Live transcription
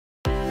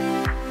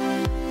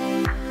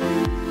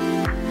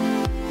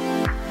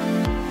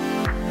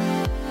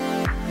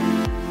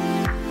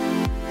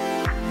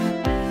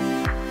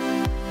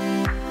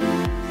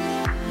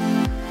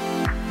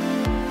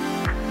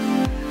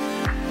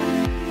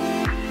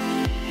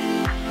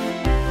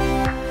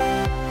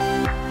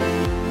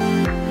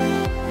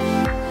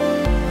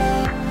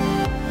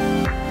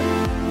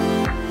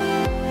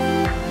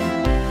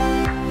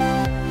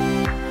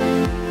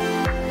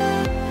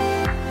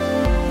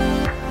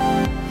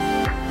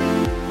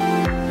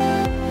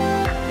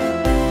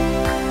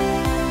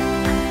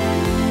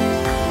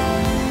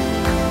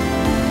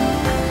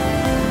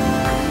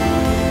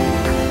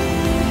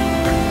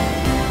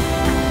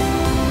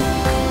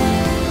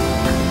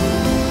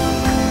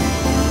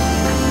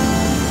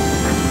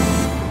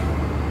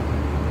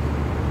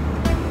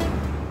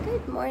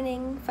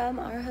from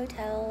our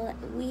hotel.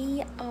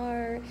 We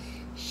are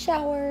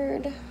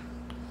showered,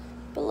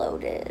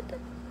 bloated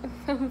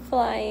from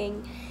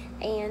flying,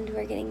 and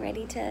we're getting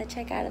ready to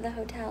check out of the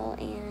hotel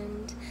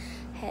and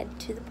head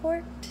to the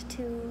port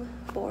to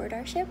board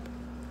our ship.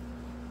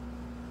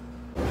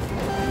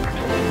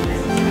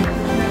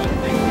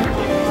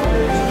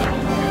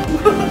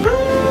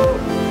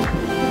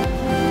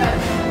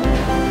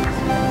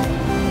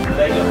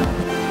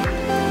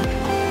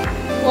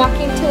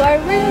 Walking to our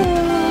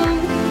room.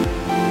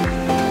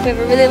 We have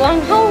a really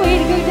long hallway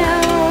to go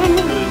down.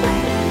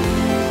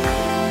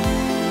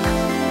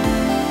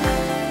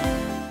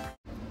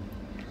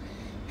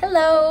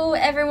 Hello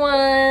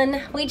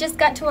everyone. We just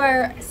got to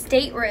our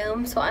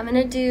stateroom, so I'm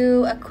gonna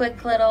do a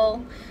quick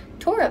little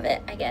tour of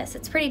it, I guess.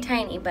 It's pretty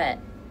tiny, but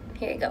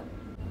here you go.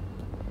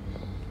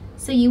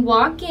 So you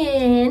walk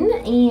in,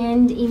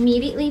 and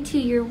immediately to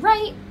your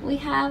right, we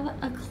have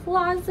a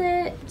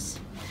closet.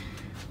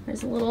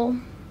 There's a little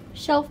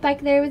shelf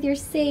back there with your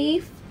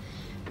safe.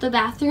 The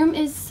bathroom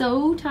is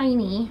so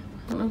tiny.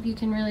 I don't know if you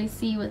can really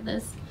see with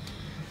this,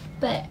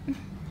 but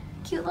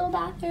cute little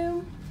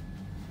bathroom.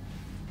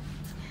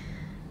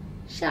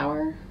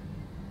 Shower.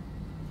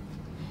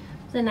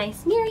 There's a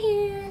nice mirror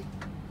here.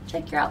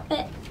 Check your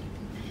outfit.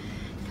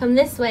 Come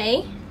this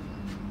way.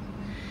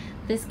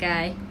 This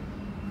guy.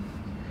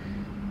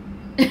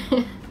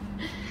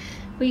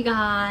 We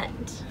got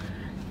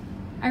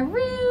our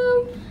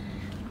room.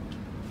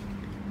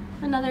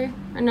 Not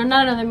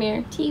another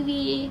mirror.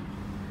 TV.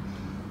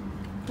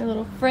 Our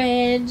little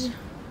fridge.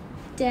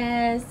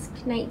 Desk.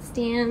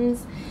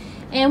 Nightstands.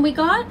 And we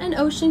got an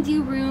ocean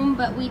view room,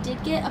 but we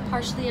did get a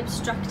partially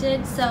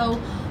obstructed,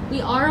 so we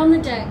are on the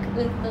deck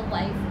with the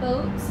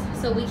lifeboats,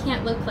 so we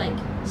can't look like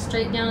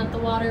straight down at the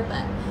water,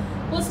 but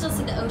we'll still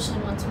see the ocean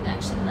once we've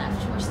actually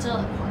left. We're still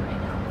at port right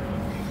now.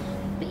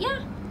 But yeah,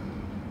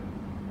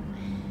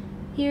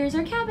 here's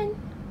our cabin.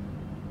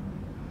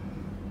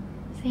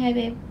 Say hi,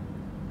 babe.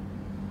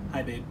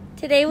 Hi, babe.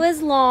 Today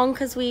was long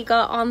because we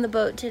got on the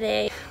boat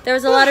today. There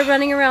was a lot of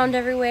running around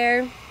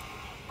everywhere.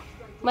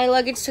 My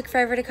luggage took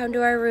forever to come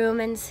to our room,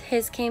 and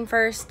his came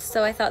first,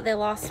 so I thought they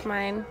lost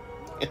mine.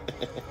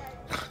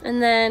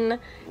 And then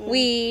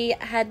we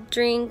had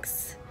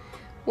drinks,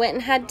 went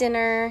and had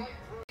dinner,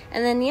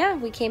 and then yeah,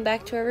 we came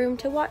back to our room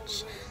to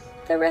watch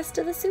the rest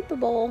of the Super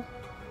Bowl.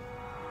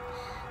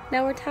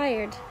 Now we're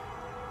tired.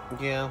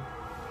 Yeah.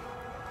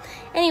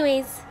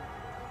 Anyways,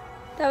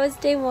 that was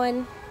day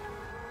one.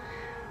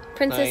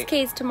 Princess Night.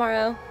 K's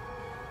tomorrow.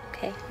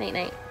 Okay, night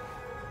night.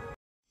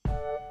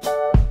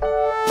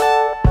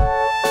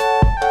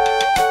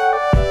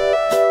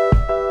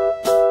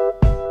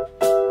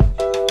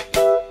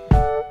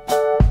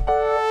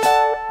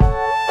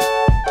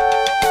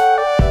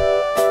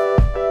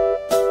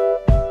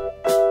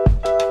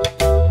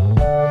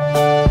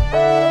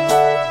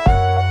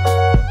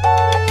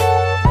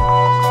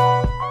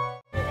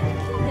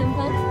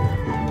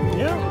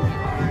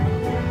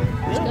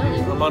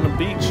 I'm on the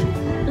beach.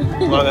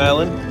 Long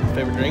Island.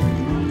 Favorite drink?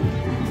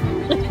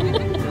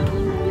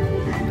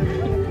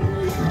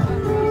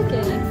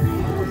 Okay.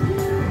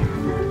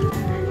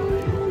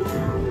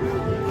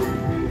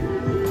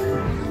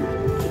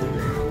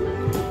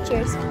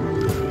 Cheers.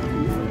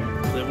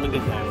 Living a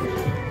good life.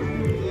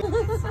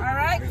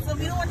 Alright, so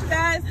we don't want you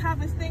guys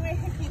have a stingray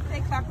hickey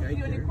take back with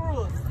you on the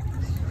cruise.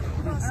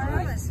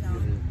 Alright.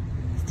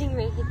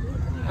 Stingray hickey.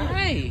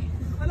 Hi.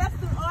 So let's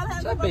do all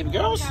hands What's up, baby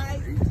girls?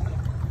 guys.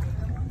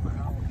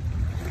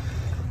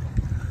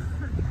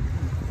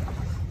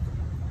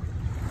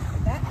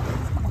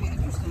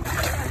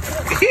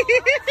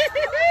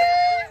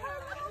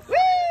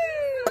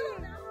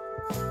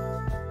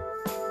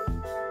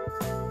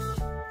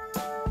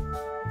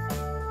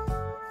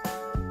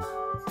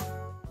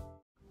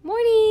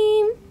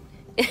 Morning!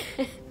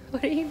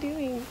 What are you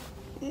doing?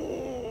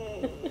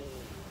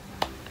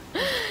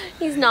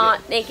 He's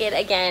not naked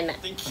again.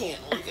 They can't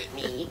look at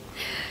me.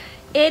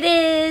 It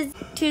is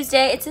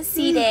Tuesday. It's a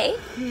sea day.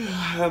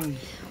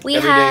 We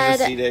Every had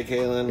day's a sea day,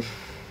 Kaylin.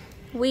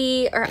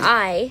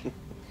 I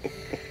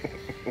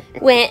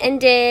went and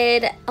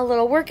did a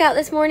little workout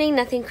this morning.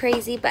 Nothing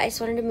crazy, but I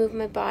just wanted to move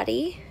my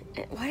body.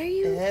 What are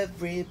you?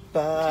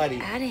 Everybody,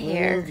 Get outta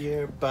here. move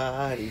your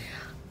body.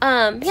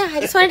 Yeah, I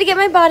just wanted to get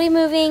my body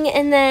moving,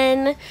 and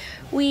then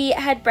we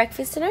had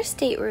breakfast in our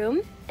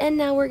stateroom, and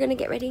now we're gonna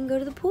get ready and go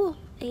to the pool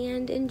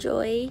and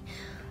enjoy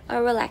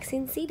a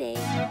relaxing sea day.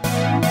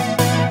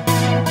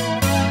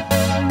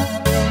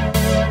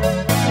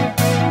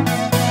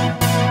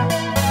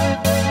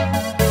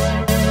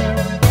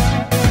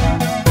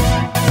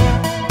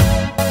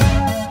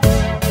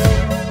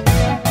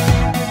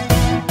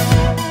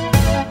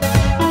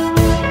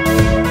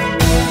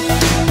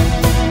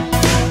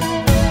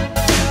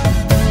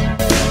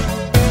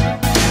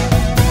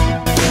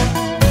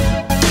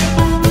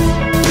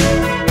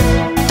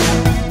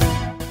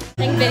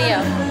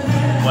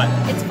 What?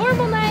 It's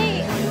formal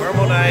night.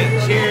 Formal night.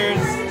 Cheers.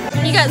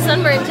 You got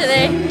sunburned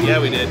today. Yeah,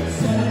 we did.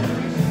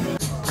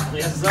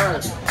 Yes, sir.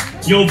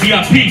 Yo,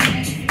 VIP,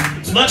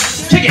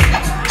 let's kick it.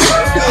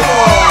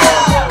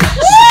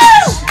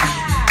 Woo!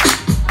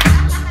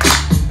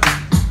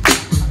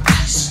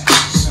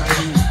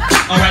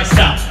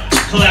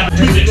 Collaborate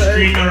to the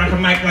extreme, I rock a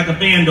mic like a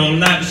vandal.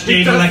 Light the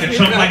stage, I like a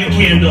trump like a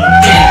candle.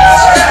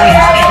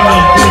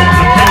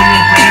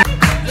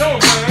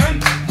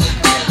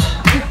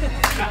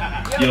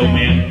 Yo,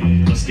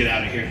 man, let's get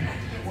out of here.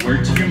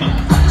 Word to your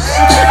mom.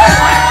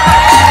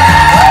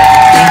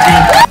 Thank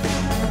you.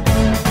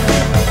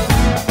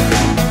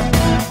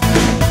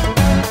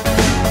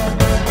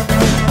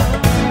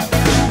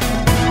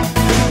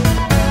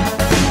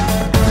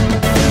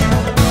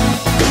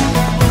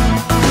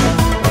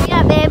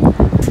 Yeah, babe.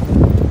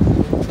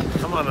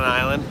 I'm on an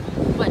island.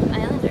 What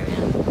island are we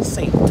on?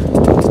 St.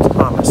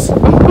 Thomas.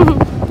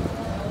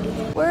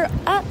 We're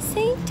at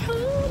St.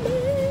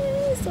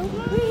 Thomas. So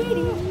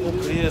pretty. Look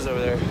who he is over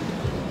there.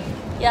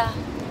 Yeah.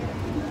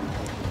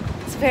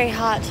 It's very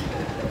hot.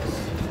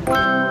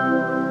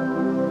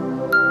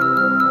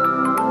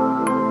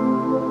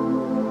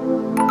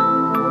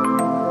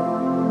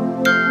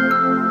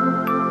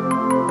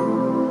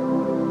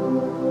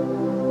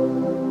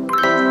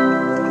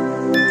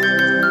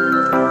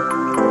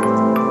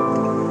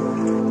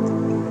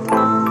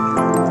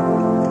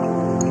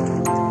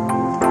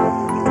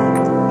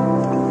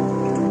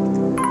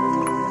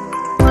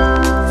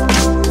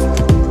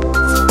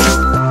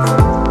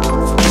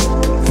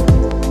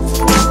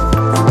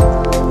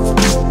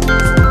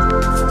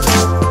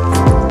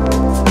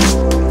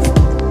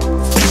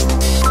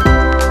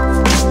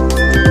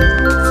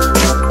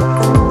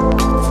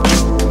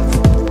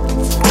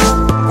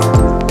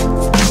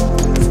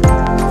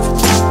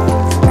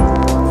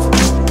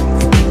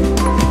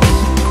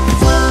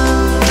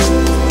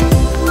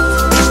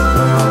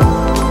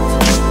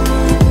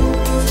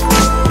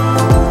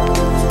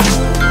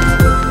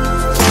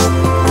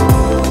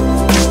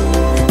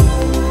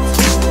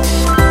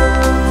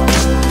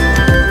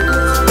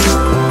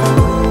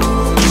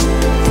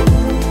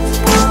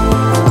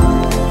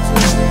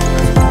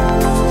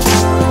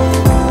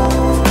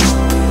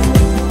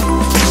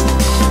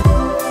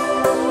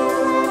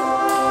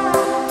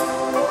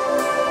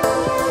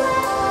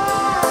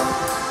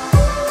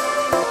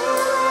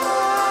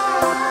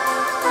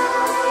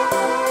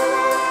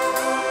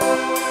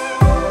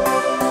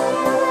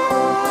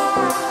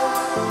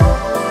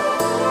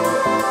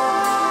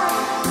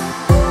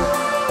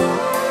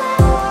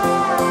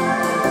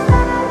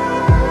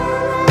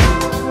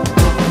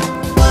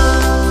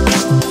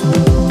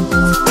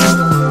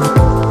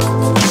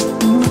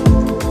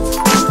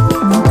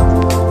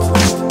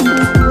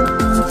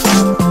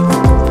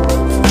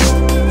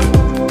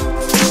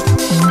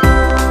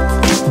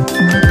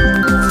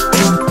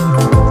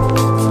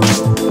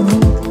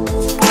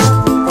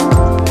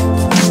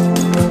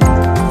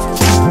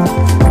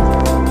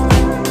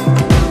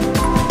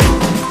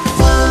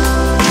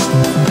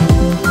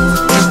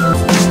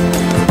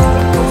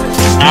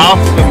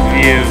 Awesome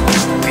view.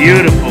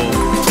 Beautiful.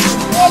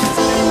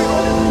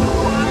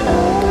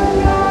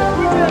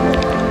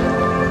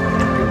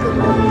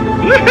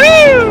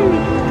 Woohoo!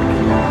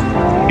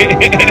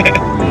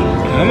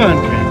 Come on,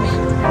 Prince.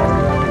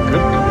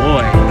 Good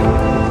boy.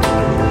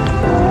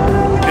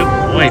 Good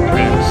boy,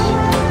 Prince.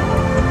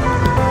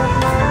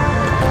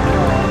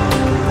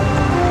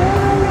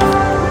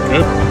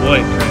 Good boy,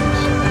 Prince.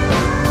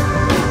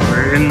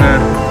 We're in the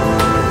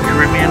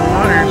Caribbean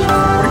waters.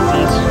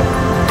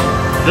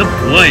 Good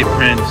boy,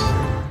 Prince.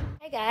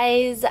 Hi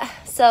guys.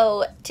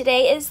 So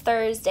today is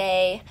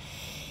Thursday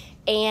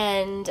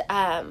and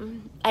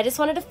I just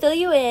wanted to fill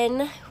you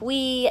in.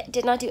 We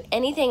did not do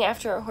anything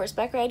after our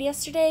horseback ride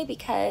yesterday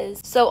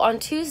because on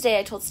Tuesday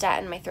I told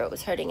Staten my throat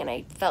was hurting and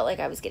I felt like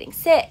I was getting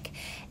sick,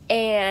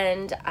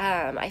 and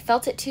I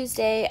felt it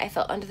Tuesday, I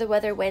felt under the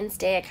weather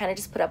Wednesday, I kind of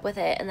just put up with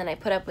it, and then I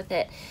put up with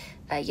it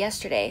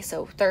yesterday,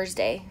 so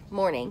Thursday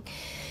morning.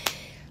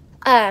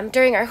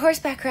 During our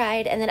horseback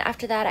ride, and then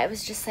after that I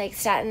was just like,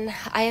 Staten,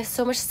 I have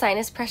so much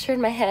sinus pressure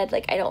in my head,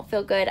 like I don't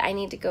feel good, I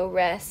need to go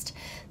rest.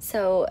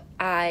 So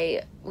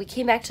we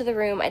came back to the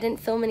room. I didn't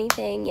film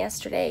anything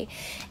yesterday,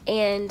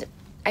 and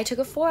I took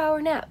a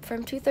 4-hour nap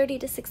from 2:30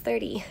 to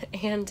 6:30,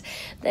 and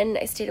then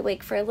I stayed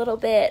awake for a little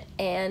bit,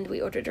 and we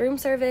ordered room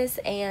service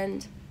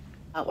and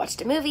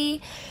watched a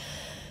movie.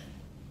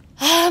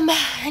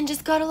 And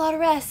just got a lot of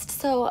rest,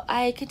 so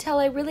I could tell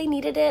I really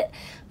needed it.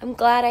 I'm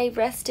glad I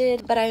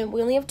rested, but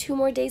we only have 2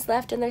 more days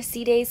left, and they're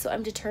sea days, so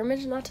I'm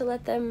determined not to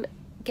let them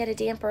get a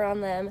damper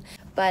on them.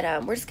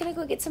 But we're just gonna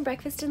go get some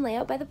breakfast and lay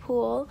out by the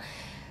pool.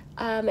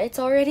 It's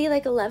already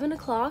like 11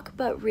 o'clock,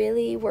 but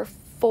really we're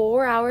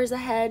 4 hours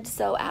ahead,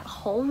 so at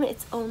home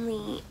it's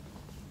only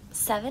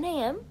 7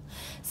 a.m.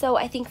 So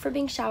I think for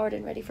being showered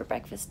and ready for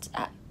breakfast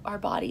at our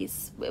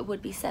bodies, it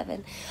would be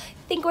 7.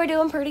 I think we're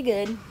doing pretty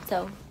good,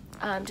 so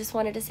just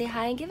wanted to say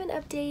hi and give an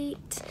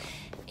update,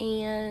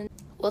 and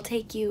we'll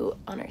take you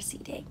on our sea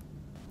day.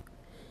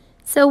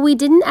 So we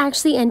didn't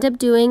actually end up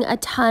doing a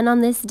ton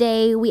on this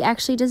day. We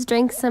actually just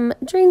drank some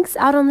drinks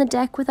out on the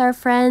deck with our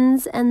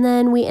friends, and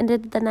then we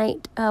ended the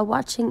night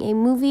watching a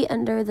movie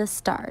under the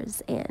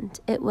stars, and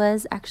it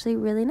was actually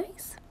really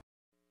nice.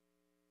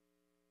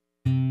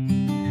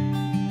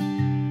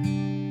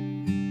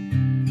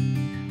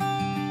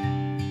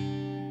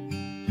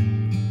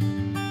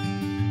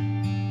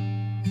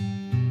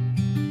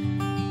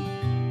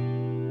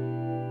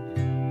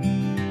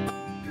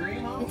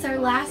 It's our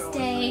last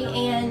day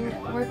and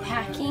we're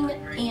packing,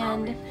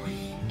 and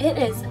it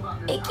is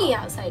icky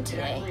outside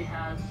today.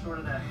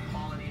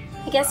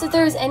 I guess if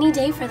there was any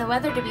day for the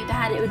weather to be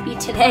bad, it would be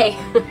today.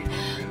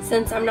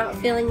 Since I'm not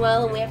feeling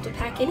well and we have to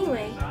pack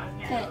anyway.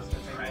 But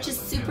it's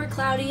just super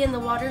cloudy and the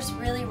water's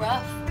really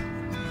rough.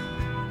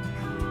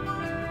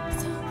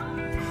 So,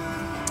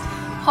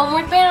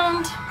 homeward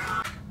bound.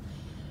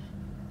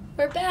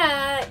 We're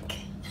back.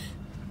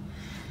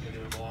 You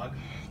do a vlog?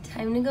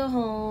 Time to go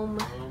home.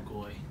 Oh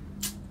boy.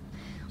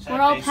 We're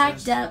all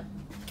packed up.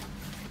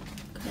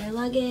 Got our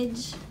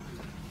luggage.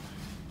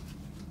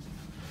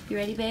 You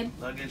ready, babe?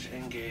 Luggage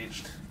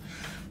engaged.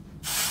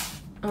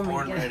 Oh my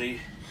Born god. ready.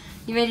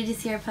 You ready to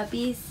see our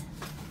puppies?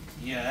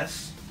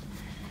 Yes.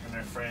 And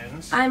their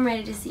friends. I'm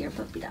ready to see our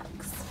puppy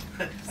dogs.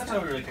 That's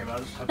all we really care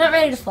about. Is Not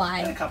ready to and a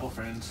fly. couple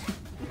friends.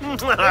 I'm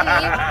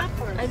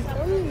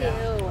filming you.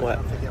 What?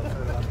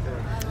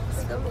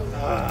 Filming.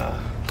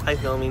 Hi,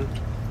 filming.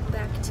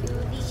 Back to the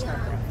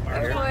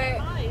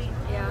airport.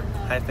 Yeah.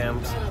 Hi,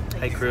 fams.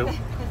 Hi, crew.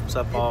 What's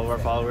up, all of our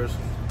followers?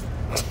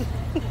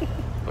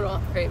 We don't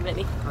have very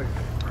many.